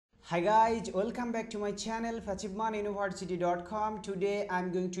Hi guys, welcome back to my channel fachibmanuniversity.com. Today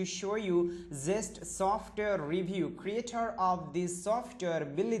I'm going to show you Zest software review. Creator of this software,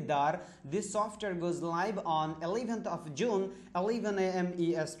 Millionaire. This software goes live on 11th of June, 11 a.m.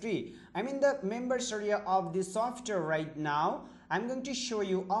 EST. I'm in the members area of this software right now. I'm going to show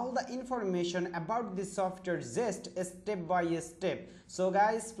you all the information about this software Zest step by step. So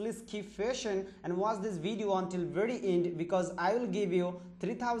guys, please keep patient and watch this video until very end, because I will give you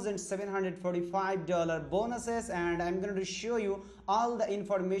 $3,745 bonuses and I'm going to show you all the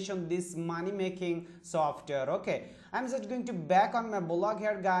information this money making software. Okay, I'm just going to back on my blog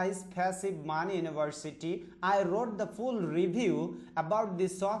here guys, Passive Money University. I wrote the full review about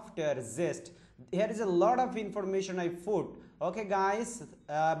this software Zest. Here is a lot of information I put. Okay guys,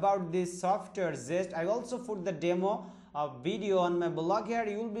 about this software Zest. I also put the demo video on my blog here.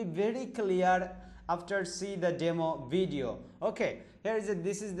 You will be very clear after see the demo video. Okay, here is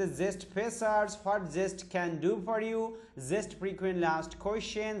this is the Zest features, what Zest can do for you, Zest frequent last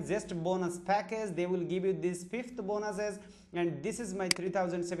question, Zest bonus package. They will give you this 5th bonuses, and this is my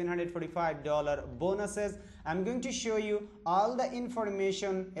 $3,745 bonuses. I'm going to show you all the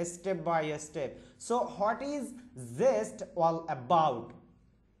information step by step. So what is Zest all about?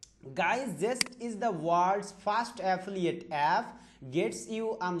 Guys, Zest is the world's first affiliate app, gets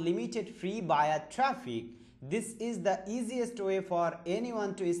you unlimited free buyer traffic. This is the easiest way for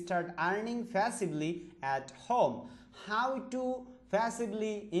anyone to start earning passively at home. How to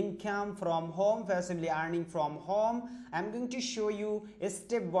passively income from home, passively earning from home. I'm going to show you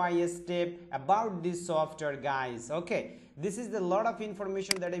step by step about this software guys. Okay, this is the lot of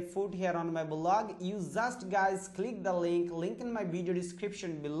information that I put here on my blog. You just guys click the link in my video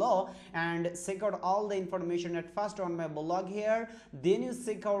description below and check out all the information at first on my blog here. Then you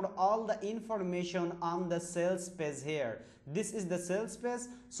check out all the information on the sales page here. This is the sales page,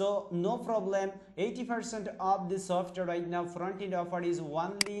 so no problem. 80% of the software right now front end offer is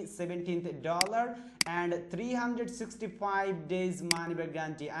only $17 and 365 days money back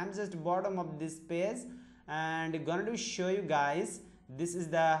guarantee. I'm just bottom of this page and gonna to show you guys. This is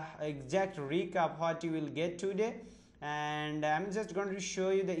the exact recap what you will get today, and I'm just going to show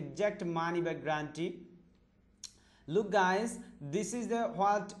you the exact money back guarantee. Look guys, this is the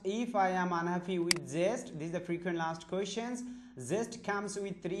what if I am unhappy with Zest. This is the frequent last questions. Zest comes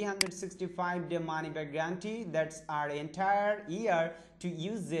with 365-day money back guarantee. That's our entire year to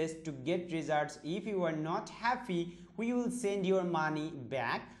use Zest to get results. If you are not happy, we will send your money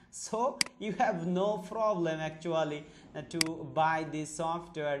back. So you have no problem actually to buy this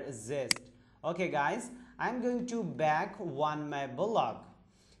software Zest. Okay guys, I'm going to back on my blog.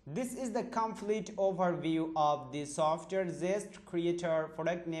 This is the complete overview of the software Zest. Creator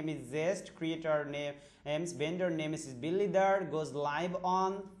product name is Zest, creator name vendor name is Millionaire, goes live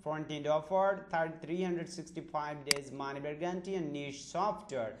on front end offer 365 days money back guarantee and niche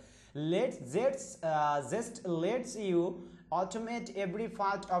software. Zest lets you automate every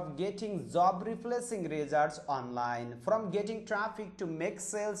part of getting job replacing results online, from getting traffic to make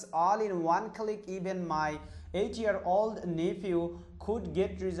sales, all in one click. Even my 8-year-old nephew could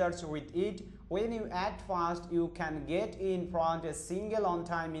get results with it. When you act fast, you can get in front a single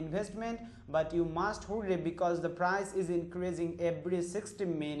on-time investment, but you must hurry because the price is increasing every 60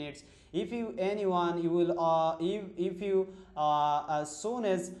 minutes. If you anyone, you will if you as soon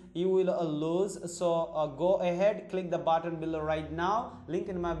as you will lose. So go ahead, click the button below right now, link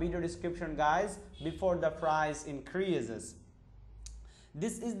in my video description guys, before the price increases.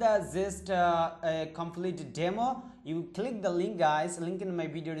 This is the Zest complete demo. You click the link guys, link in my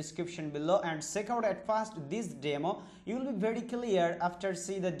video description below, and check out at first this demo. You will be very clear after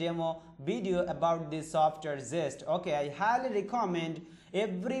see the demo video about this software Zest. Okay, I highly recommend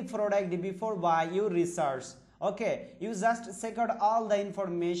every product before buy you research. Okay, you just check out all the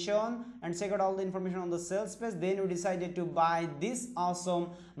information and check out all the information on the sales page. Then you decided to buy this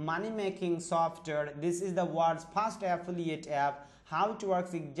awesome money making software. This is the world's first affiliate app. How to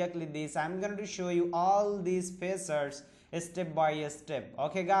work exactly this, I'm going to show you all these features step by step.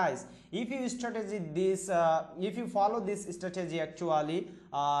 Okay guys, if you if you follow this strategy actually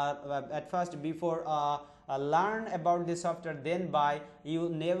at first before learn about the software then buy, you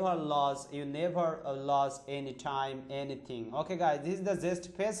never lose any time anything. Okay guys, this is the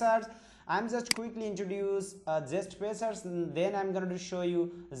Zest features. I'm just quickly introduce Zest features, and then I'm going to show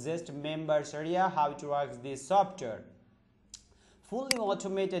you Zest members area, how to work this software. Fully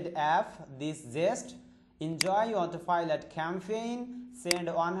automated app, this Zest. Enjoy AutoPilot campaign. Send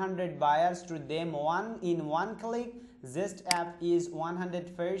 100 buyers to them in one click. Zest app is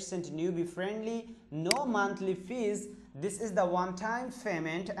 100% newbie friendly. No monthly fees. this is the one-time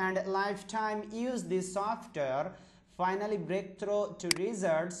payment and lifetime use this software. Finally breakthrough to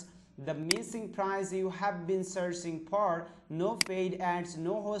results, the missing price you have been searching for. No paid ads,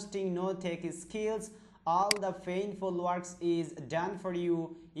 no hosting, no tech skills. All the painful works is done for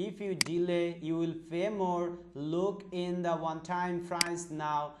you. If you delay, you will pay more. Look in the one-time price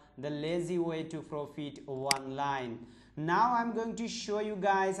now, the lazy way to profit one line. Now I'm going to show you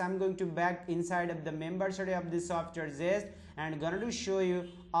guys, I'm going to back inside of the members area of this software Zest and gonna to show you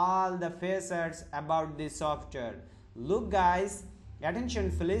all the features about this software. Look guys,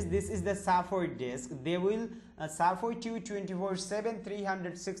 attention please, this is the support desk. They will support you 24/7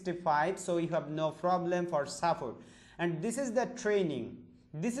 365, so you have no problem for support. And this is the training.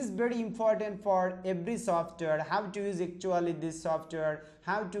 This is very important for every software, how to use actually this software,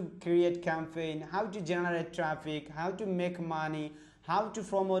 how to create campaign, how to generate traffic, how to make money, how to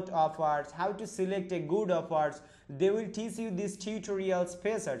promote offers, how to select a good offers. They will teach you these tutorials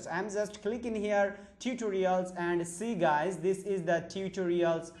features. I'm just clicking here tutorials and see guys, this is the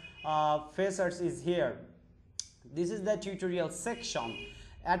tutorials features is here. This is the tutorial section.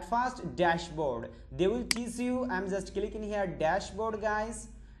 At first, dashboard. They will teach you. I'm just clicking here dashboard guys,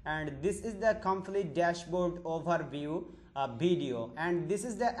 and this is the complete dashboard overview video, and this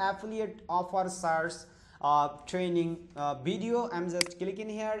is the affiliate offer search training video. I'm just clicking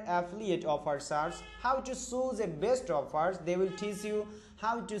here affiliate offer search, how to choose a best offers. They will teach you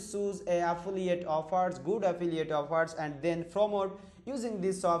how to choose a affiliate offers, good affiliate offers, and then promote using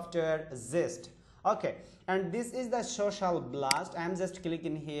this software Zest. Okay, and this is the social blast. I'm just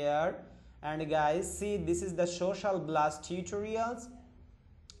clicking here, and guys see, this is the social blast tutorials.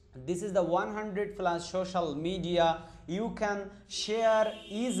 This is the 100 plus social media you can share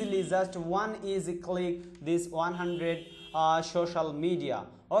easily, just one easy click, this 100 social media.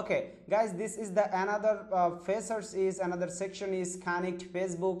 Okay guys, this is the another features is another section is connect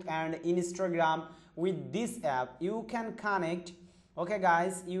Facebook and Instagram. With this app you can connect. Okay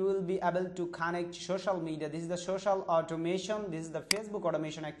guys, you will be able to connect social media. This is the social automation, this is the Facebook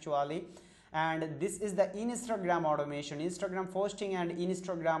automation actually, and this is the Instagram automation, Instagram posting and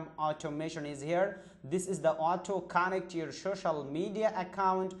Instagram automation is here. This is the auto connect your social media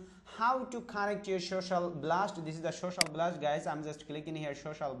account, how to connect your social blast. This is the social blast guys. I'm just clicking here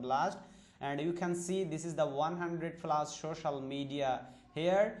social blast, and you can see this is the 100 plus social media.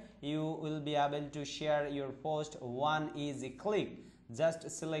 Here you will be able to share your post one easy click. Just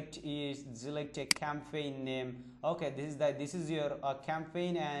select a campaign name. Okay, this is your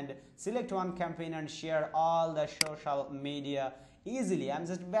campaign, and select one campaign and share all the social media easily. I'm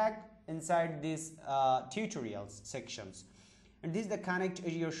just back inside this tutorials sections, and this is the connect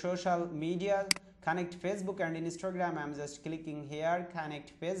your social media, connect Facebook and Instagram. I'm just clicking here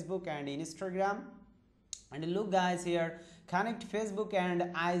connect Facebook and Instagram. And look guys here, connect Facebook and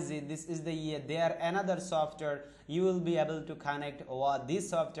IZ. This is their another software. You will be able to connect this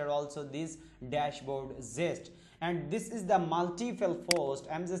software also, this dashboard Zest. And this is the multiple post.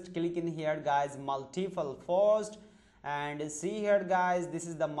 I'm just clicking here guys, multiple post, and see here guys, this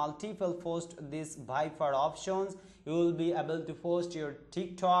is the multiple post, this Viper options. You will be able to post your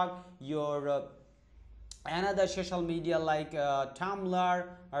TikTok, your another social media like Tumblr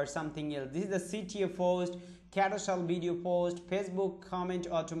or something else. This is the CTA post, carousel video post, Facebook comment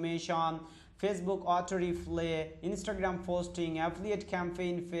automation, Facebook auto replay, Instagram posting, affiliate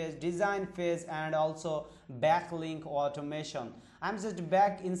campaign phase, design phase, and also backlink automation. I'm just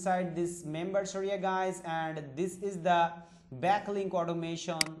back inside this members area guys, and this is the backlink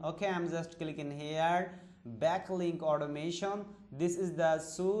automation. Okay, I'm just clicking here backlink automation. This is the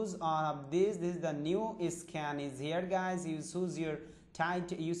choose on this is the new scan is here guys. You choose your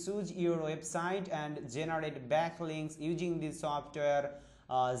you choose your website and generate backlinks using this software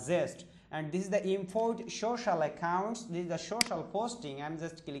Zest. And this is the import social accounts. This is the social posting. I'm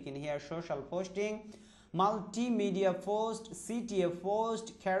just clicking here social posting, multimedia post, CTA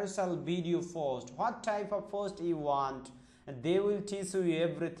post, carousel video post. What type of post you want, they will teach you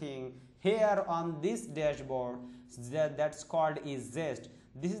everything here on this dashboard. That's called is Zest.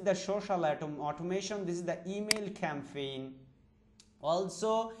 This is the social automation. This is the email campaign.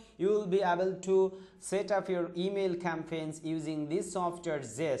 Also you will be able to set up your email campaigns using this software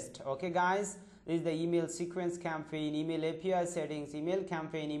Zest. Okay guys, this is the email sequence campaign, email API settings, email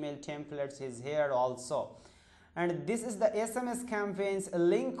campaign, email templates is here also. And this is the SMS campaigns,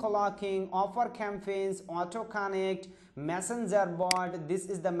 link clocking, offer campaigns, auto connect, messenger bot. This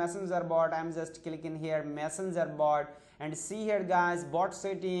is the messenger bot. I'm just clicking here messenger bot, and see here guys, bot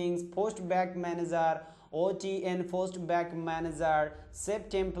settings, post back manager, OTN post back manager, save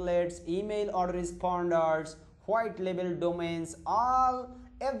templates, email autoresponders, white label domains,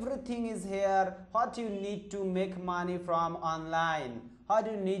 everything is here. What you need to make money from online, how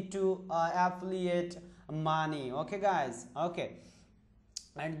do you need to affiliate money. Okay guys, okay.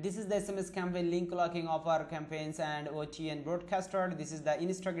 And this is the SMS campaign, link locking offer campaigns, and OTN broadcaster. This is the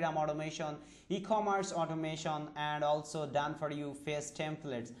Instagram automation, e-commerce automation, and also done for you face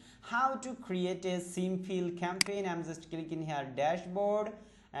templates. How to create a simple campaign? I'm just clicking here dashboard,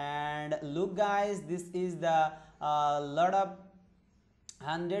 and look guys, this is the lot of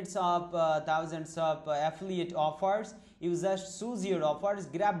hundreds of thousands of affiliate offers. You just choose your offers,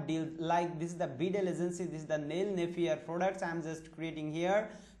 grab deals. Like this is the Bidel agency, this is the Nail Napier products. I'm just creating here,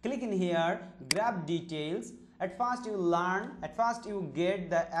 click in here, grab details. At first you learn, at first you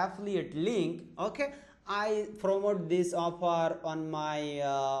get the affiliate link. Okay, I promote this offer on my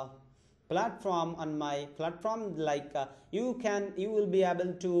platform, like you will be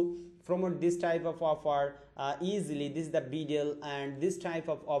able to promote this type of offer easily. This is the Bidel and this type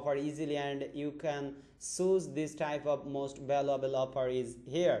of offer easily, and you can choose this type of most valuable offer is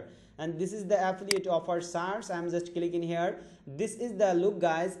here. And this is the affiliate offer source. I'm just clicking here. This is the, look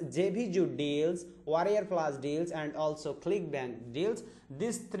guys, JVJU deals, Warrior Plus deals, and also ClickBank deals.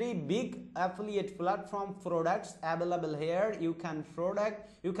 These three big affiliate platform products available here. You can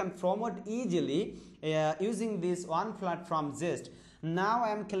promote easily using this one platform, Zest. Now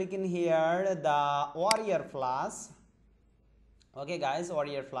I'm clicking here the Warrior Plus. Okay guys,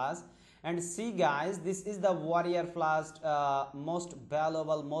 Warrior Plus, and see guys, this is the Warrior Plus most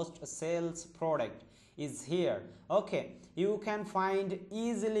valuable, most sales product is here. Okay, you can find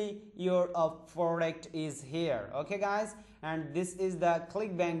easily your product is here. Okay guys, and this is the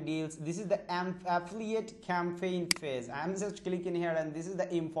ClickBank deals. This is the affiliate campaign phase. I'm just clicking here, and this is the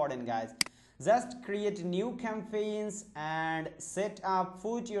important guys. Just create new campaigns and set up,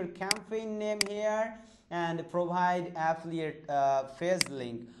 put your campaign name here, and provide affiliate phase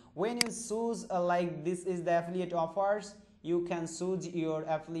link. When you choose like this is the affiliate offers, you can choose your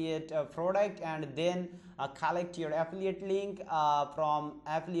affiliate product, and then collect your affiliate link from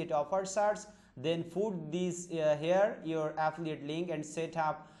affiliate offer search, then put this here your affiliate link, and set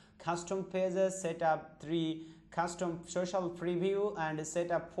up custom pages, set up 3 custom social preview, and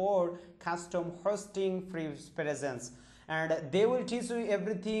set up 4 custom hosting presence, and they will teach you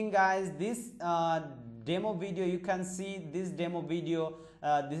everything guys. This demo video, you can see this demo video,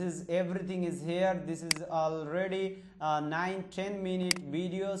 this is everything is here. This is already 9-10 minute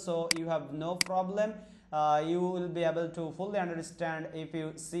video, so you have no problem. You will be able to fully understand if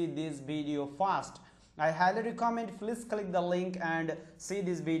you see this video fast. I highly recommend, please click the link and see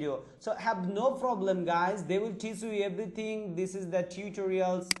this video. So have no problem guys, they will teach you everything. This is the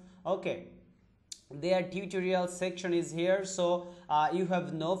tutorials. Okay, their tutorial section is here, so you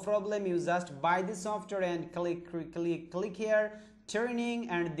have no problem. You just buy the software and click here training,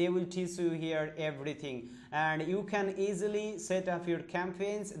 and they will teach you here everything, and you can easily set up your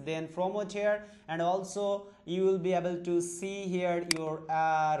campaigns, then promote here, and also you will be able to see here your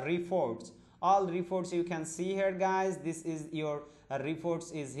reports. All reports you can see here guys. This is your reports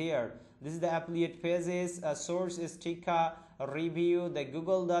is here. This is the affiliate pages, source is Tika review, the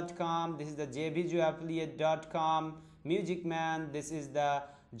google.com. This is the jvjuaffiliate.com, Music Man. This is the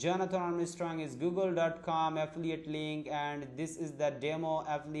Jonathan Armstrong is google.com affiliate link, and this is the demo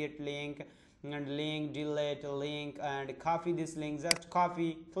affiliate link, and link, delete link, and copy this link. Just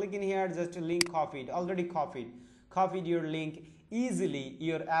copy, click in here, just link copied, already copied your link easily,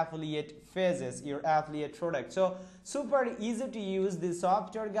 your affiliate phases, your affiliate product. So super easy to use this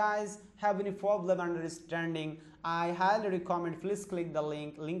software guys. Have any problem understanding, I highly recommend, please click the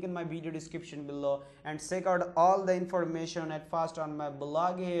link in my video description below, and check out all the information at first on my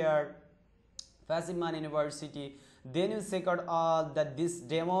blog here, Passive Money University. Then you check out all this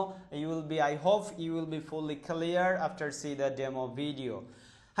demo. You will be, I hope you will be fully clear after see the demo video.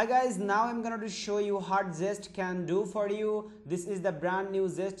 Hi guys, now I'm going to show you what Zest can do for you. This is the brand new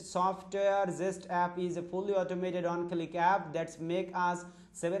Zest software. Zest app is a fully automated on-click app that's make us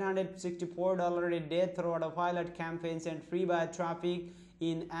 $764 a day through AutoPilot campaigns and free buyer traffic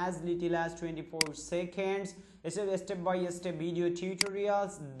in as little as 24 seconds. It's a step-by-step video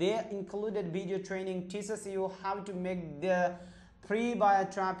tutorials. They included video training, teaches you how to make the free buyer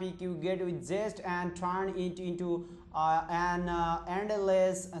traffic you get with Zest and turn it into an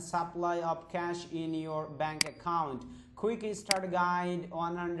endless supply of cash in your bank account. Quick start guide,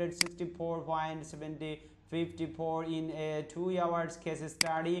 164.54 in a 2 hours case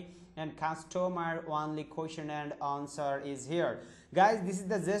study, and customer only question and answer is here. Guys, this is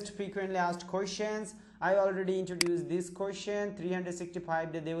the Zest frequently asked questions. I already introduced this question,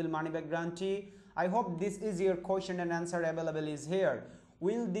 365 day they will money back guarantee. I hope this is your question and answer available is here.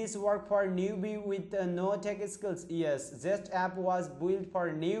 Will this work for newbie with no tech skills? Yes, Zest app was built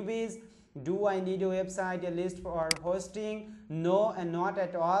for newbies. Do I need a website, a list for hosting? No, and not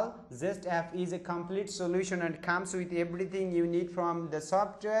at all. Zest app is a complete solution and comes with everything you need from the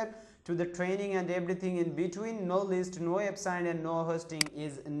software to the training and everything in between. No list, no website, and no hosting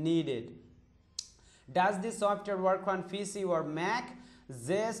is needed. Does this software work on PC or Mac?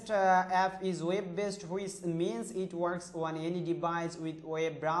 Zest app is web-based, which means it works on any device with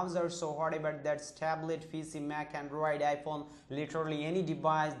web browser. So whatever that's tablet, PC, Mac, Android, iPhone, literally any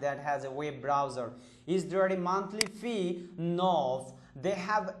device that has a web browser. Is there a monthly fee? No. They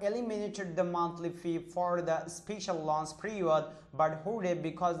have eliminated the monthly fee for the special launch period, but hooray,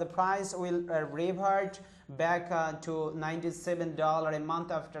 because the price will revert back to $97 a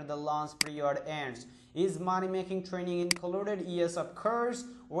month after the launch period ends. Is money making training included? Yes, of course.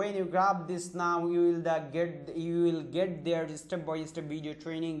 When you grab this now, you will get their step-by-step video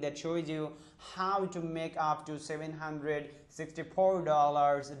training that shows you how to make up to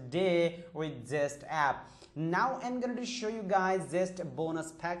 $764 a day with Zest app. Now I'm going to show you guys Zest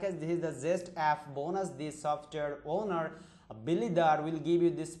bonus package. This is the Zest app bonus. This software owner Bilidar will give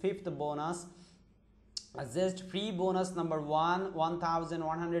you this 5th bonus. Zest free bonus number 1,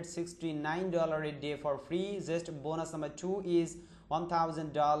 $1,169 a day for free. Zest bonus number 2 is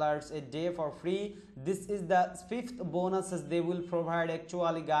 $1,000 a day for free. This is the 5th bonuses they will provide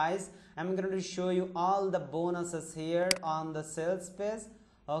actually, guys. I'm going to show you all the bonuses here on the sales page.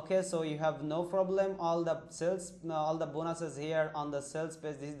 Okay, so you have no problem, all the bonuses here on the sales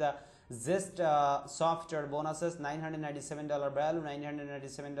page. This is the Zest software bonuses. $997 value,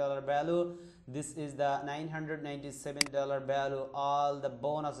 $997 value. This is the $997 value, all the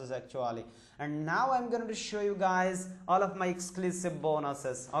bonuses actually. And now I'm going to show you guys all of my exclusive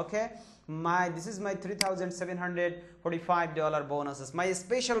bonuses. Okay, this is my $3,745 bonuses. My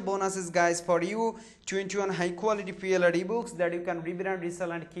special bonuses, guys, for you: 21 high quality PLR ebooks that you can rebrand,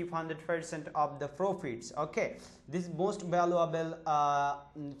 resell, and keep 100% of the profits. Okay, this most valuable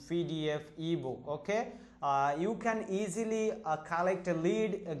PDF ebook. Okay, you can easily collect a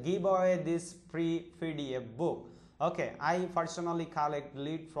lead, give away this free PDF book. Okay, I personally collect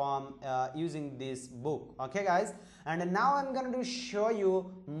lead from using this book. Okay, guys, and now I'm going to show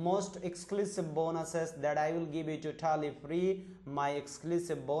you most exclusive bonuses that I will give you totally free. My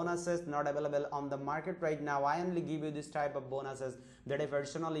exclusive bonuses not available on the market right now. I only give you this type of bonuses that I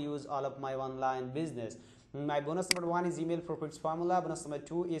personally use all of my online business. My bonus number 1 is email profits formula. Bonus number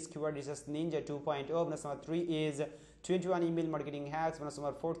 2 is keyword research ninja 2.0. Bonus number 3 is 21 email marketing hacks. Bonus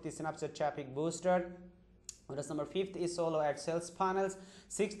number 4 is Snapchat traffic booster. Bonus number 5th is solo ad sales funnels.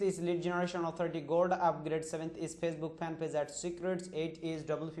 6th is lead generation authority gold upgrade. 7th is Facebook fan page ad secrets. 8th is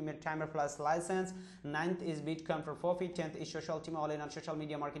double female timer plus license. 9th is Bitcoin for profit. 10th is social team all-in on social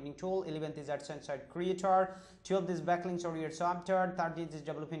media marketing tool. 11th is AdSense site creator. 12th is backlinks or your software. 13th is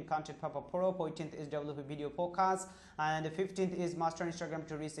developing content pop-up pro. 14th is developing video focus. And 15th is master Instagram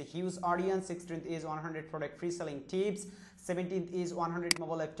to reach a huge audience. 16th is 100 product free selling tips. 17th is 100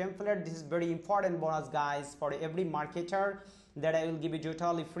 mobile app template. This is very important bonus, guys, for every marketer that I will give you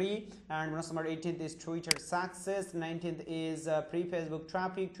totally free. And bonus number 18th is Twitter success. 19th is pre-Facebook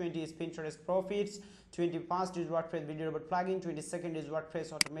traffic. 20 is Pinterest profits. 21st is WordPress video robot plugin. 22nd is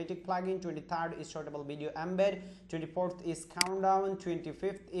WordPress automatic plugin. 23rd is shortable video embed. 24th is countdown.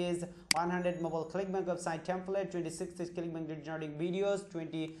 25th is 100 mobile clickbank website template. 26th is clickbank lead generating videos.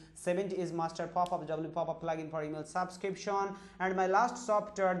 27th is master pop-up w pop-up plugin for email subscription. And my last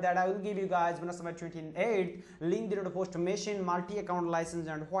software that I will give you guys, bonus number 28th, link to post machine, multi-account license,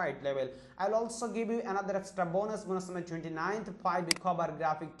 and white label. I'll also give you another extra bonus number 29th, 5 cover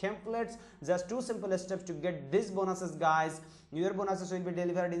graphic templates. Just 2 simple steps to get these bonuses, guys. Your bonuses will be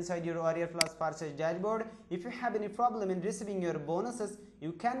delivered inside your Warrior Plus purchase dashboard. If you have any problem in receiving your bonuses,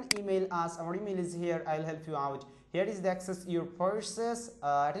 you can email us. Our email is here. I'll help you out. Here is the access your purchase.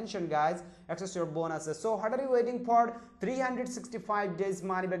 Attention, guys, access your bonuses. So what are you waiting for? 365 days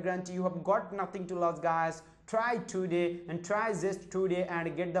money back guarantee. You have got nothing to lose, guys. Try today and try Zest today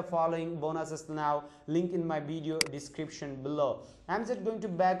and get the following bonuses now. Link in my video description below. I'm just going to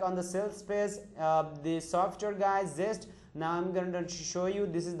back on the sales page, the software, guys, Zest. Now I'm going to show you,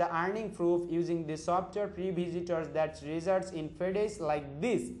 this is the earning proof using the software. Free visitors that results in 3 days like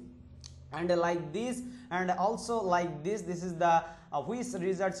this, and like this, and also like this. This is the which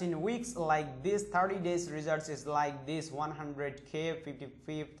results in weeks like this. 30 days results is like this, 100k,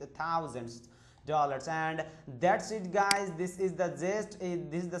 55,000. And that's it guys. This is the Zest.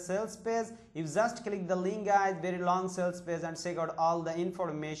 This is the sales page. You just click the link guys, very long sales page, and check out all the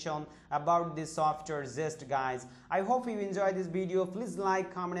information about this software Zest guys. I hope you enjoy this video. Please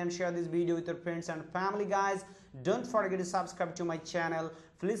like, comment and share this video with your friends and family guys. Don't forget to subscribe to my channel.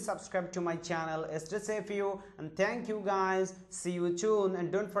 Please subscribe to my channel. Stay safe you, and thank you guys. See you soon,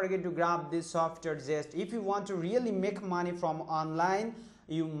 and don't forget to grab this software Zest. If you want to really make money from online,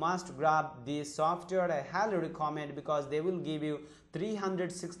 you must grab this software. I highly recommend, because they will give you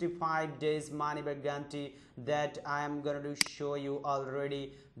 365 days money back guarantee that I am going to show you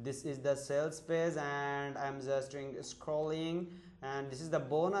already. This is the sales page, and I'm just doing scrolling, and this is the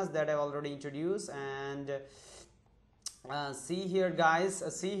bonus that I already introduced. And see here guys,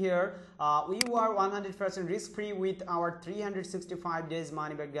 see here, we are 100% risk free with our 365 days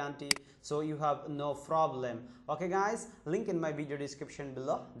money back guarantee, so you have no problem. Okay guys, link in my video description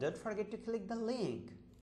below. Don't forget to click the link.